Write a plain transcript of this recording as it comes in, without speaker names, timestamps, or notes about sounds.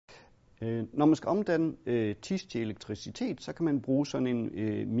Når man skal omdanne tis til elektricitet, så kan man bruge sådan en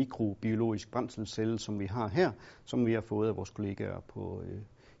mikrobiologisk brændselscelle, som vi har her, som vi har fået af vores kollegaer på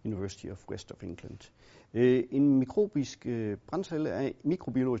University of West of England. En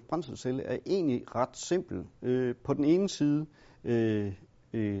mikrobiologisk brændselscelle er egentlig ret simpel. På den ene side,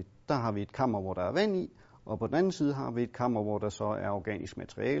 der har vi et kammer, hvor der er vand i, og på den anden side har vi et kammer, hvor der så er organisk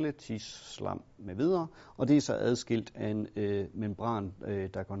materiale, tis, slam med videre, og det er så adskilt af en membran,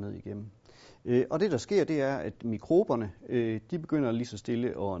 der går ned igennem. Og det, der sker, det er, at mikroberne, de begynder lige så stille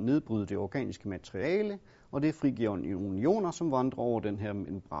at nedbryde det organiske materiale, og det frigiver nogle ioner, som vandrer over den her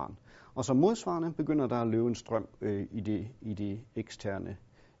membran. Og som modsvarende begynder der at løbe en strøm i det eksterne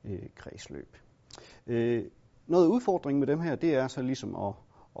kredsløb. Noget udfordring med dem her, det er så ligesom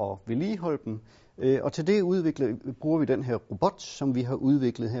at vedligeholde dem. Og til det bruger vi den her robot, som vi har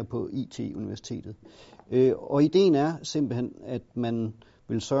udviklet her på IT-universitetet. Og ideen er simpelthen, at man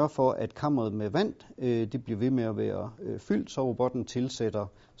vil sørge for, at kammeret med vand, det bliver ved med at være fyldt, så robotten tilsætter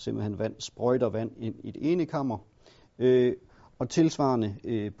simpelthen vand, sprøjter vand ind i det ene kammer. Og tilsvarende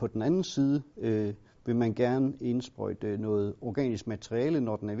på den anden side vil man gerne indsprøjte noget organisk materiale,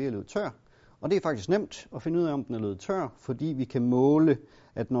 når den er ved at løbe tør. Og det er faktisk nemt at finde ud af, om den er løbet tør, fordi vi kan måle,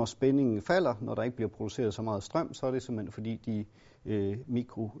 at når spændingen falder, når der ikke bliver produceret så meget strøm, så er det simpelthen fordi de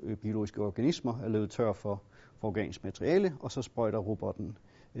mikrobiologiske organismer er løbet tør for organisk materiale, og så sprøjter robotten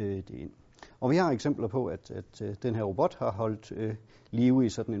det ind. Og vi har eksempler på, at den her robot har holdt live i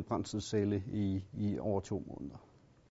sådan en brændselscelle i over 2 måneder.